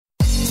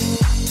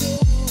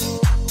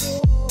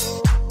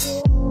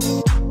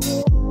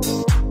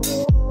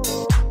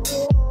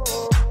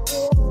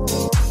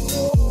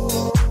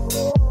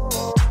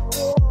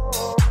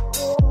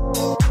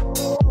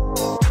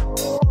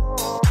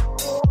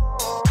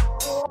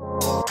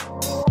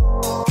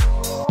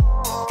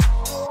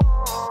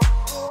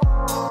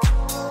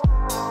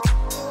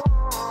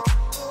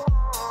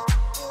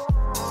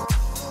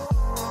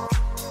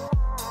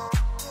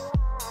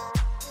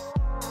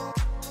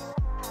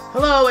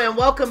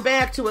welcome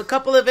back to a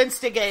couple of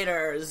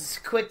instigators.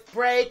 Quick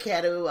break,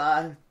 had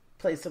to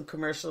play some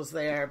commercials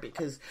there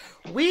because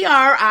we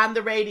are on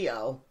the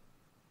radio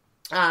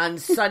on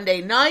Sunday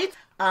night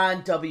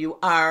on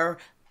WRFR.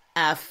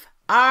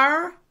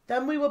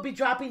 Then we will be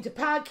dropping to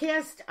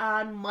podcast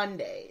on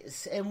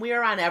Mondays, and we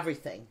are on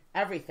everything,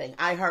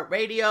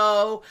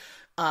 iHeartRadio,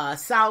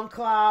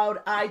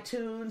 SoundCloud,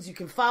 iTunes. You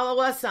can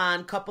follow us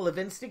on Couple of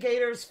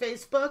Instigators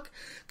Facebook,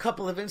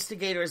 Couple of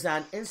Instigators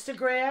on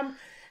Instagram.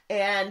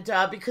 And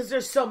because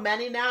there's so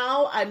many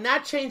now, I'm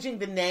not changing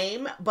the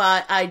name,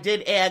 but I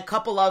did add a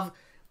couple of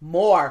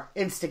more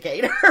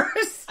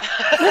instigators.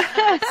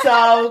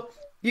 So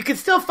you can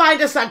still find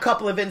us on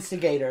Couple of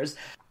Instigators.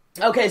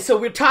 Okay, so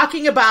we're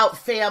talking about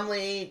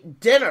family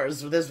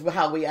dinners. This is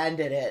how we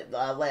ended it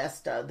the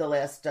last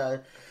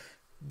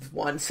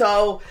one.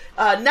 So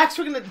next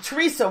we're going to,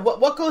 Teresa,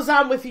 what goes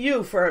on with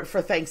you for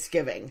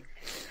Thanksgiving?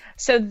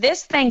 So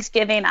this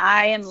Thanksgiving,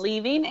 I am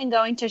leaving and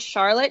going to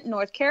Charlotte,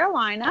 North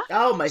Carolina.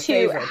 Oh, my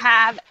favorite.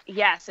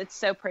 Yes, it's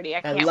so pretty.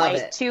 I can't love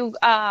wait it. to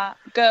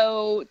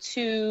go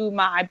to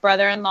my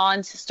brother-in-law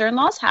and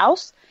sister-in-law's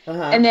house.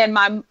 Uh-huh. And then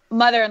my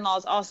mother-in-law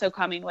is also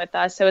coming with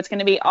us. So it's going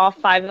to be all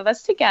 5 of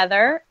us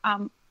together.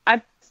 I'm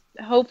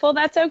hopeful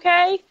that's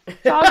okay.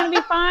 It's all going to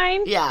be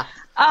fine. Yeah.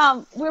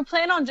 We're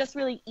planning on just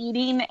really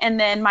eating. And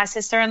then my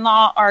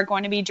sister-in-law are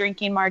going to be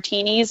drinking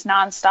martinis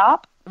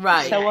nonstop.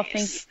 Right. So I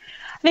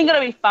think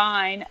it'll be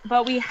fine.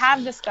 But we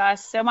have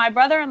discussed, so my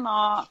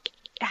brother-in-law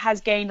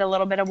has gained a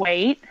little bit of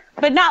weight,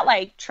 but not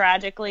like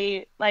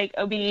tragically like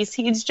obese.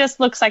 He just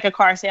looks like a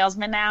car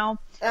salesman now.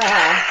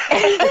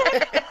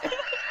 Uh-huh.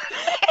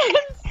 And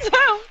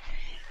so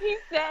he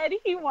said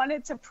he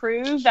wanted to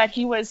prove that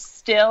he was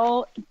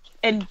still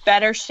in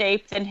better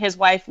shape than his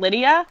wife,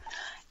 Lydia.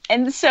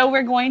 And so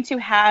we're going to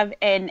have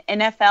an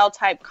NFL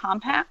type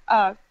combine.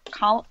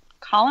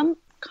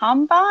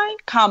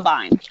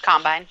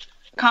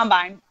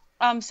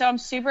 So I'm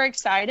super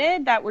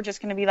excited that we're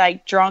just going to be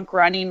like drunk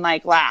running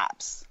like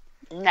laps.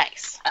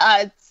 Nice.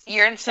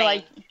 You're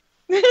insane.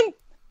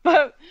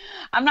 But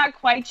I'm not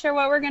quite sure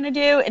what we're going to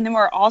do. And then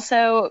we're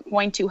also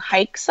going to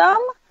hike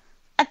some,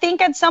 I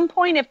think, at some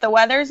point if the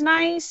weather's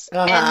nice.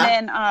 Uh-huh.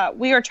 And then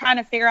we were trying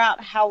to figure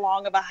out how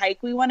long of a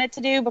hike we wanted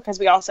to do because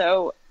we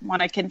also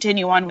want to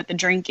continue on with the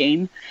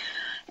drinking.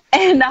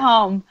 And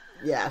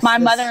yes, my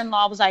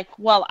mother-in-law was like,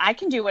 well, I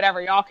can do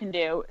whatever y'all can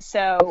do.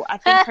 So I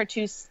think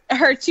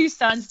her two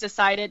sons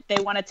decided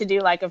they wanted to do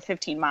like a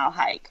 15-mile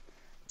hike.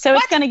 So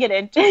it's going to get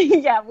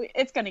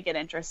it's going to get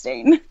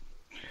interesting.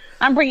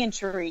 I'm bringing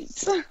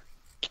treats.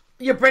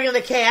 You're bringing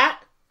the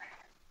cat?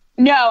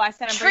 No, I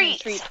said I'm bringing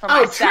treats for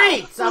myself. Oh,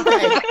 treats.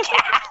 Okay.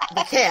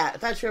 The cat. I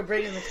thought you were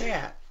bringing the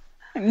cat.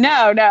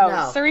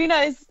 No.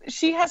 Serena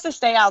she has to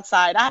stay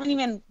outside. I haven't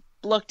even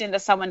looked into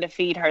someone to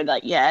feed her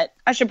that yet.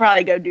 I should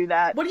probably go do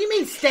that. What do you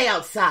mean stay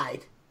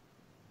outside?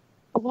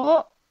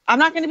 Well, I'm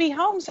not going to be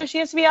home, so she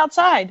has to be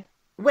outside.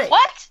 Wait.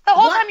 What? The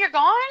whole time you're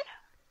gone?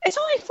 It's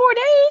only 4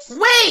 days.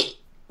 Wait.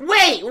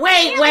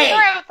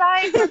 You're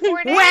outside for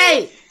 4 days.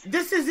 Wait.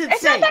 This is insane.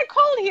 It's not that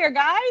cold here,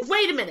 guys.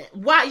 Wait a minute.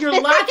 What? You're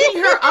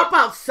locking her up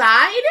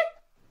outside?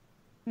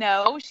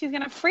 No, she's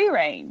going to free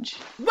range.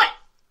 What?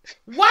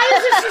 Why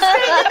isn't she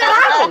staying in the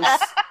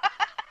house?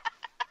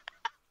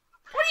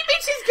 What do you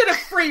mean she's going to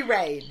free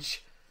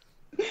range?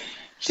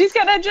 She's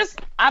going to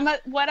just,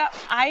 what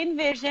I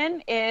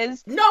envision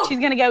is she's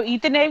going to go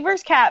eat the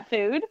neighbor's cat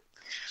food.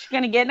 She's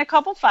going to get in a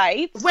couple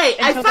fights. Wait,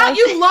 I thought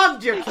you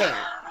loved your cat.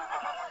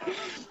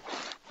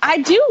 I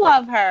do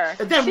love her.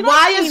 Then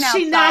why is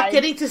she not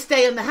getting to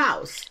stay in the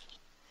house?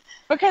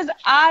 Because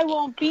I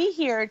won't be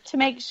here to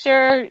make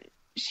sure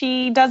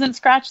she doesn't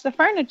scratch the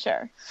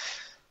furniture.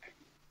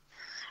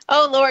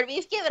 Oh, Lord,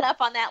 we've given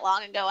up on that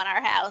long ago in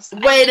our house.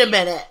 Wait a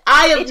minute.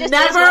 I have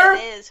never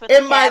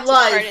in my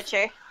life...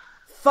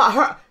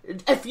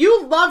 If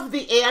you love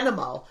the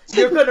animal,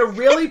 you're going to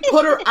really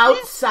put her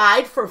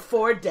outside for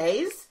 4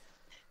 days?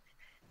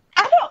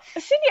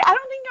 Cindy, I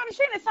don't think you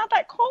understand. It's not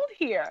that cold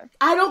here.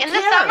 I don't care. In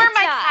the summer,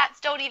 my cats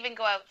don't even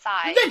go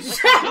outside. Jen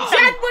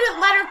wouldn't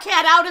let her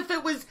cat out if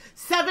it was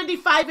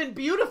 75 and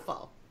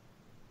beautiful.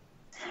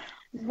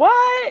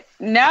 What?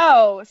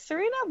 No.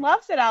 Serena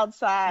loves it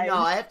outside. No,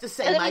 I have to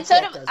say my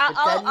cat does.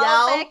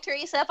 I'll back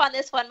Teresa up on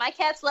this one. My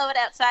cats love it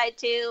outside,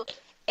 too.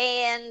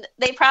 And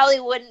they probably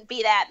wouldn't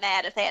be that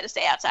mad if they had to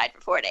stay outside for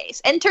 4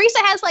 days. And Teresa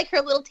has like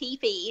her little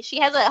teepee. She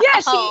has a home.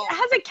 She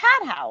has a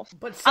cat house.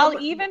 But I'll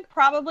even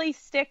probably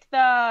stick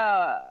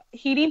the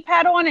heating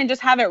pad on and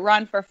just have it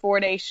run for 4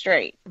 days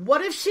straight.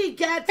 What if she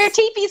gets... Her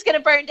teepee's going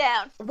to burn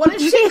down. What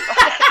if she...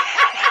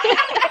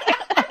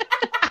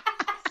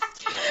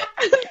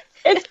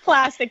 It's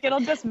plastic. It'll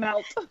just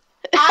melt.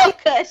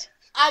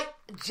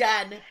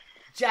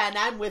 Jen,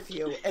 I'm with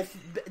you. If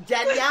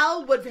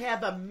Danielle would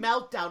have a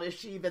meltdown if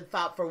she even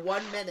thought for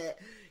 1 minute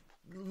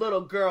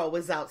little girl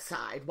was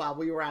outside while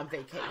we were on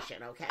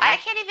vacation, okay? I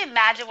can't even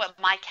imagine what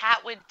my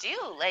cat would do.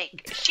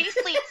 Like, she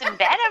sleeps in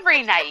bed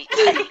every night.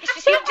 Like,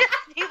 she'd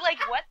just be like,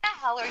 what the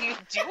hell are you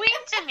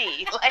doing to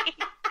me? Like,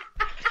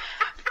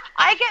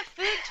 I get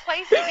food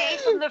twice a day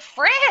from the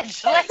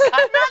fridge. Like,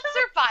 I'm not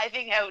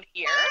surviving out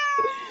here.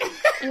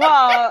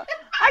 Well,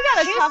 I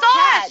got a You tough saw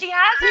cat. it. She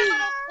has her little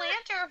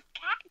planter of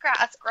cat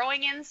grass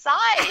growing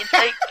inside.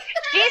 Like,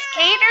 she's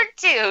catered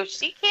to.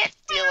 She can't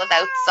deal with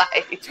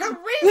outside.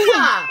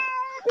 Teresa!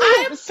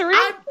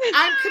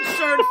 I'm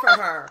concerned for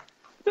her.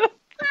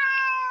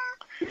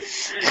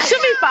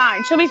 She'll be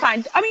fine. She'll be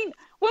fine. I mean,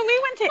 when we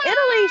went to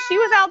Italy, she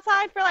was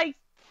outside for like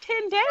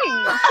 10 days.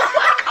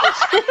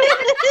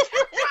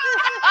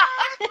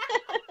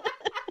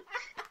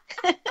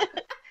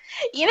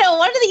 You know,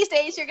 one of these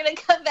days you're going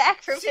to come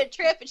back from a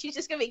trip and she's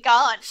just going to be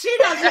gone. She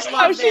doesn't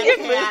love She's going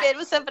to that move in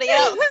with somebody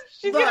else.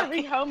 She's going to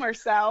rehome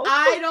herself.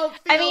 I don't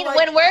feel I mean, like...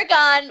 when we're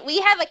gone,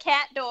 we have a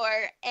cat door,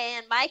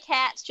 and my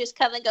cats just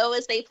come and go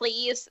as they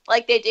please,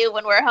 like they do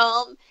when we're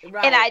home.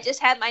 Right. And I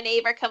just have my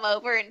neighbor come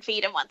over and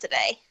feed him once a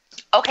day.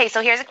 Okay,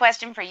 so here's a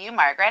question for you,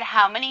 Margaret.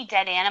 How many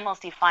dead animals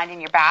do you find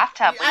in your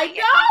bathtub when you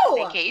get home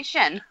from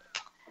vacation?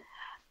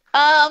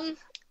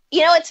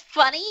 You know, it's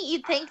funny.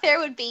 You'd think there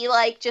would be,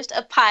 like, just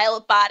a pile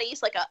of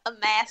bodies, like a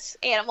mass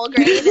animal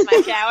grave in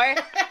my shower.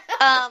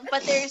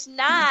 But there's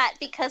not,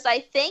 because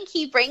I think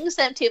he brings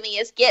them to me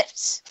as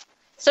gifts.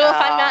 So if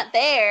I'm not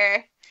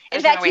there...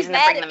 In fact, he's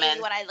mad at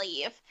me when I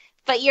leave.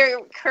 But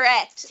you're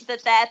correct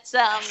that's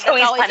so he's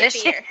always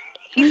punishing, a fear.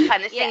 He's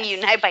punishing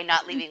you now by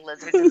not leaving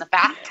lizards in the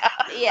bathtub.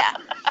 Yeah.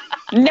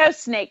 No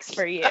snakes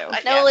for you.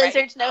 No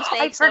lizards, no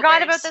snakes, I forgot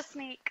no about birds. the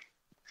snake.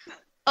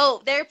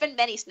 Oh, there have been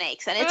many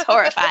snakes, and it's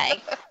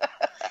horrifying.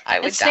 I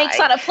would It's snakes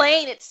die. on a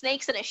plane, it's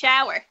snakes in a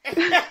shower.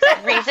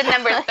 Reason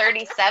number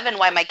 37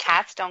 why my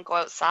cats don't go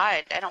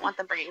outside. I don't want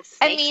them bringing snakes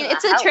I mean, in the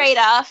it's a house.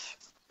 trade-off,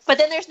 but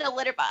then there's no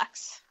litter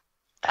box.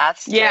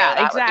 That's true. Yeah,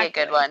 that exactly. would be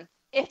a good one.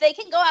 If they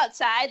can go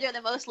outside, they're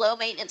the most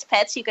low-maintenance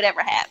pets you could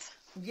ever have.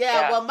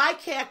 Yeah, well, my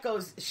cat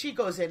goes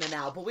in and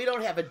out, but we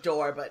don't have a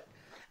door, but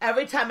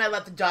every time I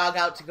let the dog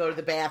out to go to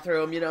the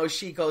bathroom, you know,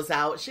 she goes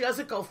out. She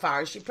doesn't go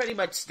far. She pretty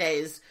much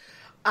stays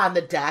on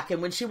the deck,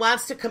 and when she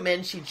wants to come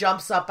in, she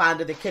jumps up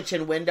onto the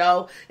kitchen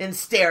window and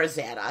stares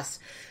at us.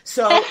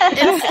 So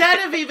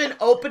instead of even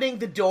opening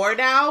the door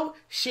now,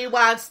 she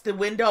wants the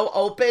window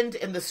opened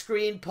and the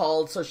screen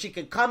pulled so she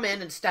can come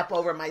in and step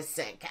over my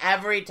sink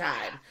every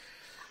time.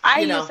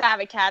 I used to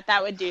have a cat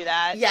that would do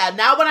that. Yeah,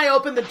 now when I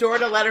open the door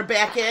to let her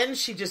back in,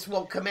 she just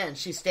won't come in.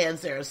 She stands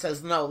there and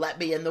says, no, let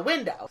me in the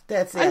window.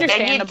 That's it.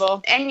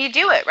 Understandable. And you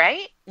do it,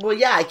 right? Well,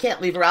 yeah, I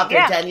can't leave her out there.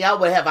 Yeah. Danielle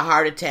would have a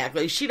heart attack.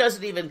 Like, she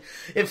doesn't even,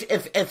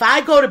 if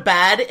I go to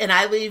bed and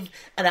I leave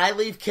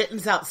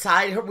kittens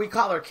outside, we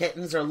call her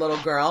kittens or little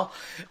girl,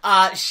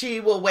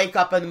 she will wake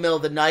up in the middle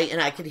of the night and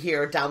I could hear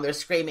her down there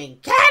screaming,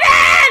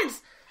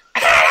 kittens!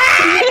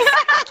 Kittens!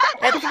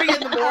 At 3 in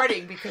the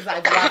morning because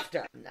I've left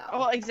her. No.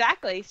 Well,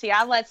 exactly. See,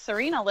 I let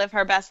Serena live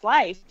her best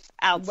life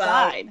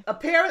outside. Well,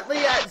 apparently,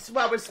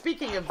 we're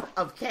speaking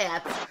of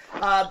cats.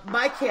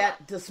 My cat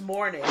this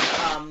morning,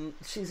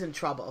 she's in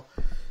trouble.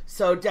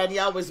 So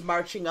Danielle was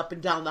marching up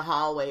and down the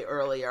hallway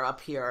earlier up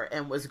here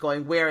and was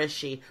going, where is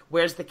she?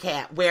 Where's the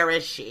cat? Where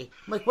is she?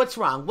 I'm like, what's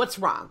wrong? What's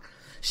wrong?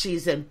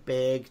 She's in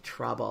big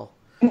trouble.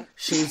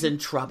 She's in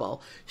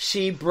trouble.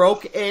 She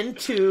broke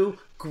into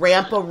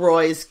Grandpa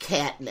Roy's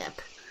catnip.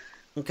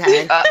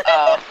 Okay.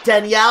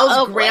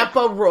 Danielle's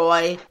Grandpa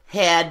Roy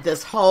had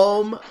this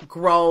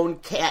homegrown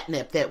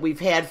catnip that we've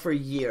had for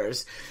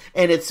years.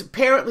 And it's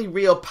apparently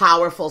real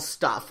powerful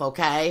stuff,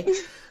 okay?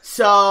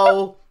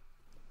 So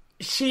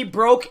she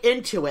broke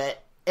into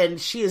it, and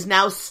she is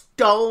now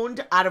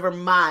stoned out of her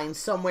mind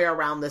somewhere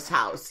around this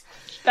house.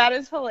 That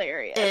is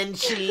hilarious.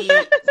 And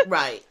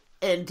right.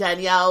 And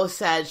Danielle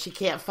said she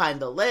can't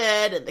find the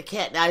lid, and the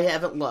cat, I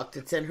haven't looked.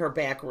 It's in her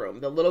back room.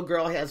 The little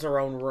girl has her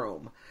own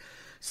room.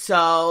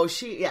 So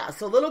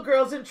so little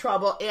girl's in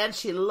trouble, and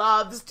she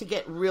loves to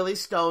get really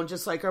stoned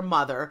just like her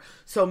mother.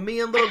 So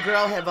me and little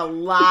girl have a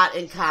lot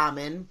in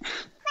common.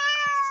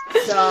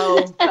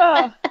 So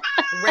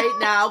right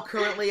now,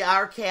 currently,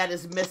 our cat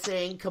is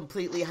missing,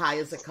 completely high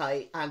as a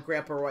kite on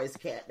Grandpa Roy's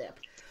catnip.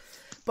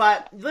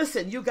 But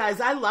listen, you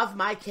guys, I love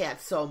my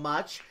cat so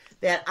much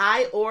that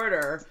I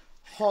order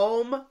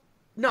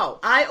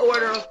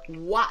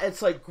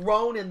it's like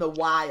grown in the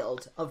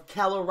wild of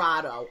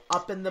Colorado,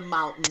 up in the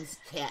mountains,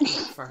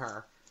 catnip for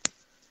her.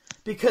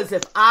 Because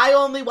if I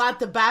only want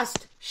the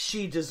best,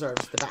 she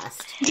deserves the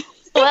best.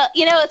 Well,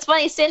 you know, it's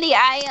funny, Cindy,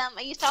 I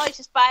used to always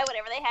just buy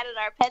whatever they had at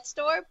our pet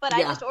store, but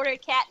I just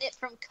ordered catnip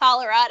from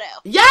Colorado.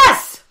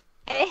 Yes!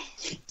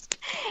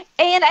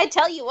 And I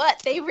tell you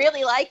what, they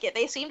really like it.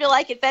 They seem to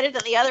like it better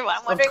than the other one.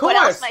 I'm wondering what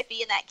else might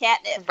be in that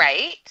catnip.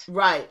 Right?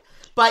 Right.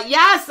 But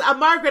yes,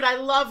 Margaret, I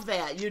love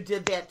that you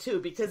did that too,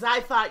 because I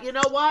thought, you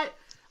know what?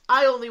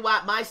 I only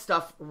want my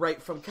stuff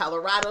right from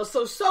Colorado,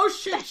 so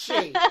should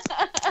she.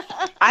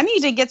 I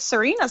need to get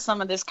Serena some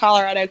of this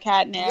Colorado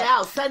catnip. Yeah,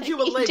 I'll send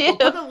you a link. We'll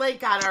put a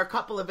link on our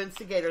Couple of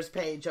Instigators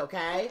page,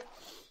 okay?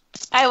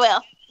 I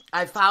will.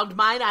 I found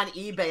mine on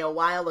eBay a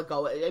while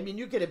ago. I mean,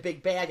 you get a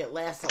big bag, it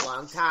lasts a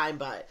long time,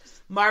 but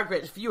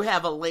Margaret, if you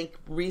have a link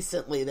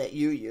recently that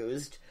you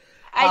used.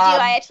 I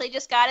do. I actually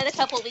just got it a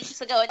couple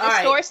weeks ago, and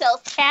the store sells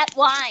cat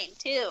wine,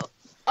 too.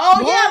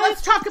 Oh, yeah,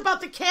 let's talk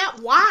about the cat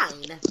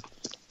wine.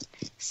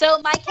 So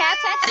my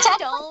cats actually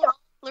don't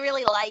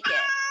really like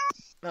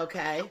it.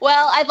 Okay.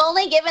 Well, I've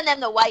only given them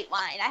the white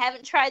wine. I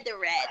haven't tried the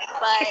red,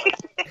 but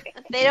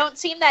they don't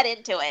seem that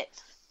into it.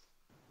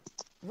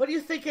 What do you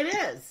think it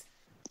is?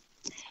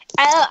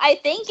 I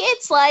think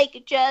it's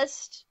like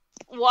just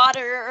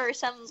water or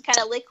some kind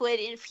of liquid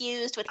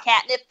infused with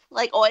catnip,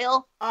 like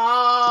oil.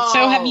 Oh.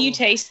 So have you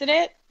tasted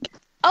it?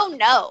 Oh,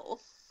 no.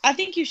 I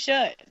think you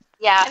should.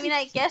 Yeah. I mean,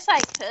 I guess I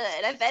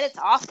could. I bet it's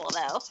awful,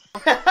 though.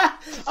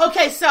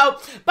 Okay, so,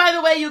 by the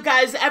way, you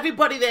guys,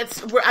 everybody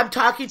I'm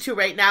talking to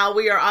right now,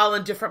 we are all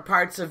in different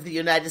parts of the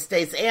United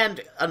States and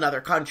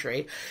another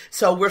country.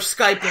 So we're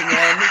Skyping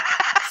in.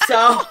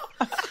 So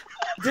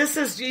this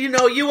is,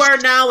 you are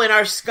now in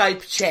our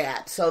Skype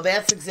chat. So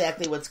that's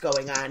exactly what's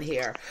going on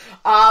here.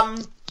 All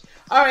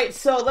right,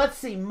 so let's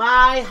see.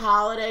 My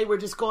holiday, we're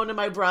just going to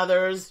my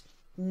brother's.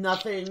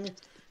 Nothing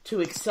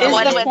too exciting.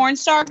 Is the porn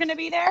star going to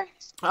be there?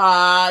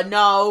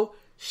 No,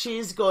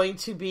 she's going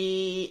to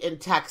be in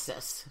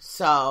Texas.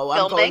 So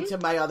I'm going to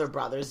my other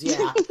brother's,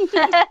 yeah.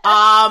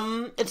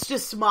 It's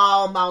just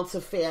small amounts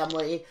of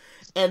family.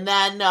 And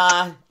then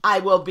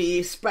I will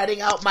be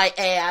spreading out my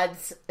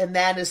ads. And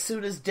then as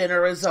soon as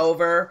dinner is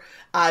over,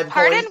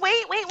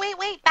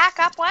 Wait. Back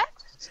up, what?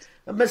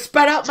 I'm going to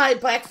spread out my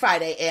Black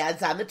Friday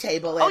ads on the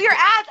table. Oh, your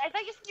ads. I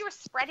thought you said you were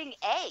spreading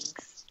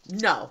eggs.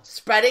 No,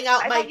 spreading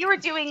out I thought you were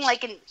doing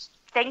like a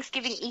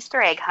Thanksgiving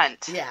Easter egg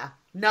hunt. Yeah.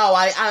 No,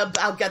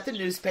 I'll get the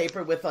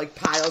newspaper with like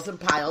piles and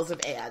piles of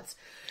ads.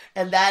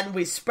 And then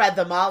we spread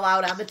them all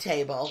out on the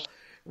table,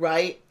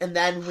 right? And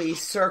then we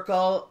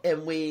circle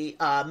and we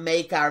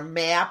make our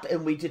map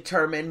and we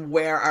determine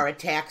where our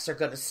attacks are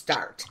going to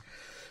start.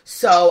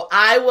 So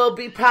I will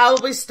be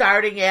probably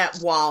starting at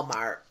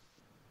Walmart.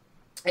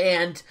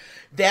 And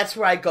that's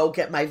where I go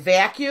get my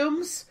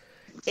vacuums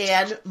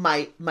and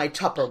my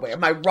Tupperware,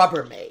 my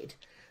Rubbermaid.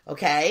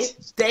 Okay?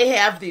 They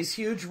have these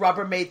huge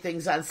Rubbermaid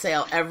things on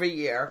sale every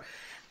year.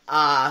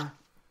 And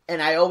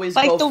I always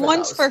go for those. Like the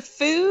ones for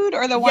food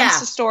or the ones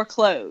to store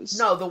clothes?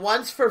 No, the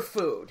ones for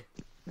food.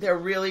 They're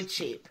really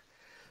cheap.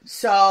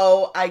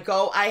 So I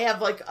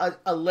have like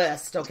a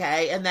list,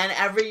 okay? And then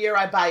every year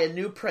I buy a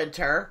new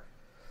printer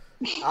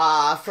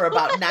for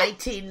about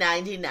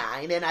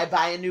 $19.99, and I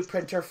buy a new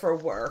printer for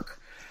work.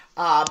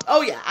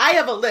 I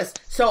have a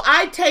list. So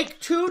I take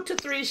 2 to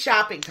 3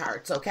 shopping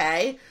carts,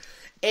 okay?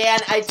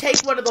 And I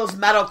take one of those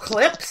metal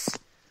clips,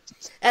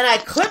 and I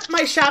clip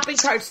my shopping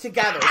carts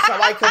together so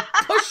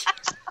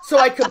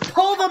I could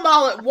pull them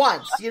all at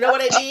once. You know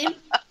what I mean?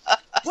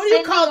 What do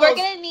you call those? We're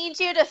going to need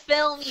you to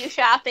film you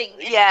shopping.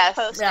 Yes.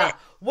 Post Yeah. it.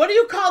 What do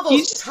you call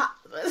those? A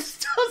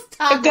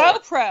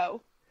GoPro.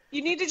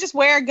 You need to just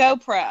wear a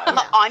GoPro.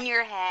 On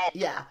your head.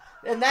 Yeah.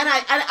 And then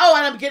and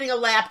I'm getting a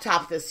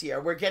laptop this year.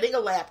 We're getting a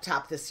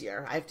laptop this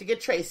year. I have to get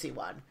Tracy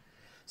one.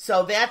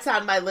 So that's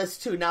on my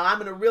list too. Now I'm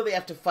going to really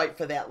have to fight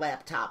for that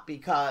laptop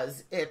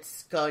because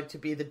it's going to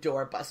be the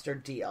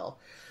doorbuster deal.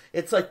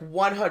 It's like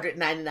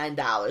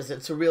 $199.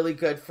 It's really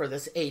good for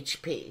this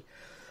HP.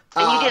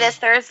 And you did this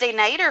Thursday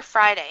night or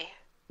Friday?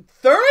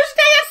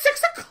 Thursday at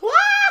 6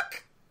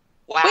 o'clock?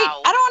 Wow. Wait,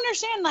 I don't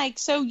understand. Like,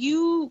 so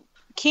you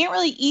can't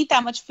really eat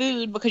that much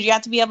food because you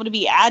have to be able to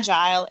be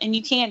agile and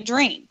you can't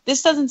drink.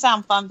 This doesn't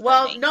sound fun for me.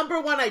 Well,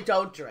 number one, I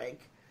don't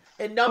drink.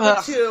 And number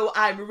two,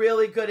 I'm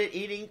really good at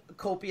eating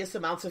copious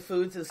amounts of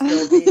foods and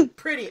still being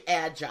pretty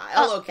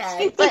agile,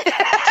 okay? But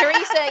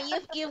Teresa,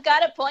 you've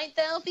got a point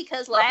though,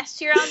 because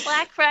last year on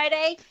Black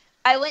Friday,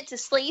 I went to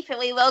sleep and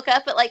we woke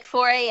up at like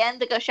 4 a.m.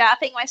 to go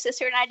shopping. My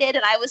sister and I did,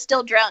 and I was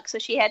still drunk, so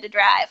she had to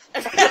drive.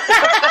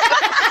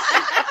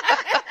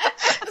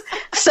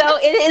 So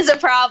it is a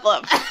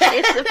problem.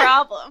 It's a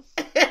problem.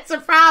 It's a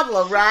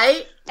problem,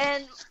 right?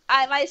 And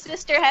my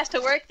sister has to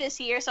work this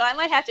year, so I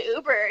might have to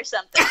Uber or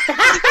something.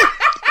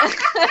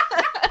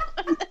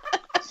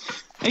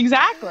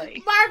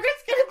 Exactly.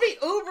 Margaret's going to be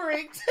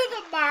Ubering to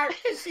the mart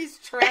because she's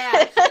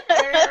trash.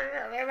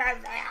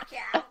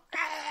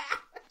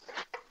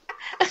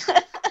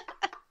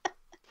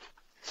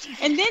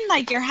 And then,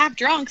 like, you're half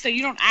drunk, so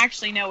you don't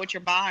actually know what you're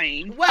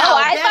buying. Well,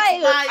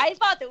 I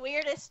bought the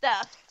weirdest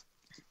stuff.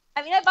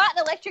 I mean, I bought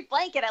an electric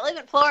blanket. I live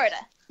in Florida.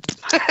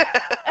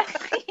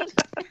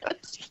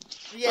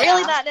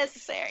 Really not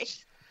necessary.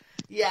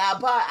 Yeah,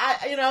 but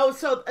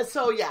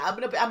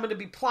I'm gonna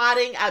be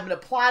plotting. I'm gonna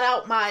plot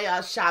out my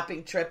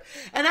shopping trip,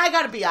 and I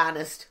gotta be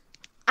honest.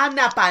 I'm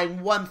not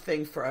buying one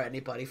thing for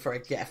anybody for a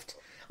gift.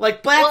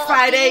 Like Black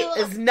Friday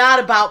is not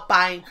about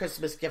buying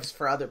Christmas gifts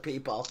for other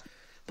people.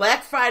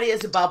 Black Friday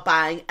is about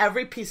buying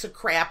every piece of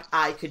crap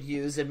I could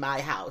use in my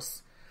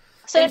house.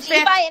 So do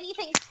you buy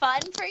anything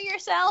fun for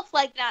yourself?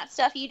 Like not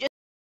stuff you just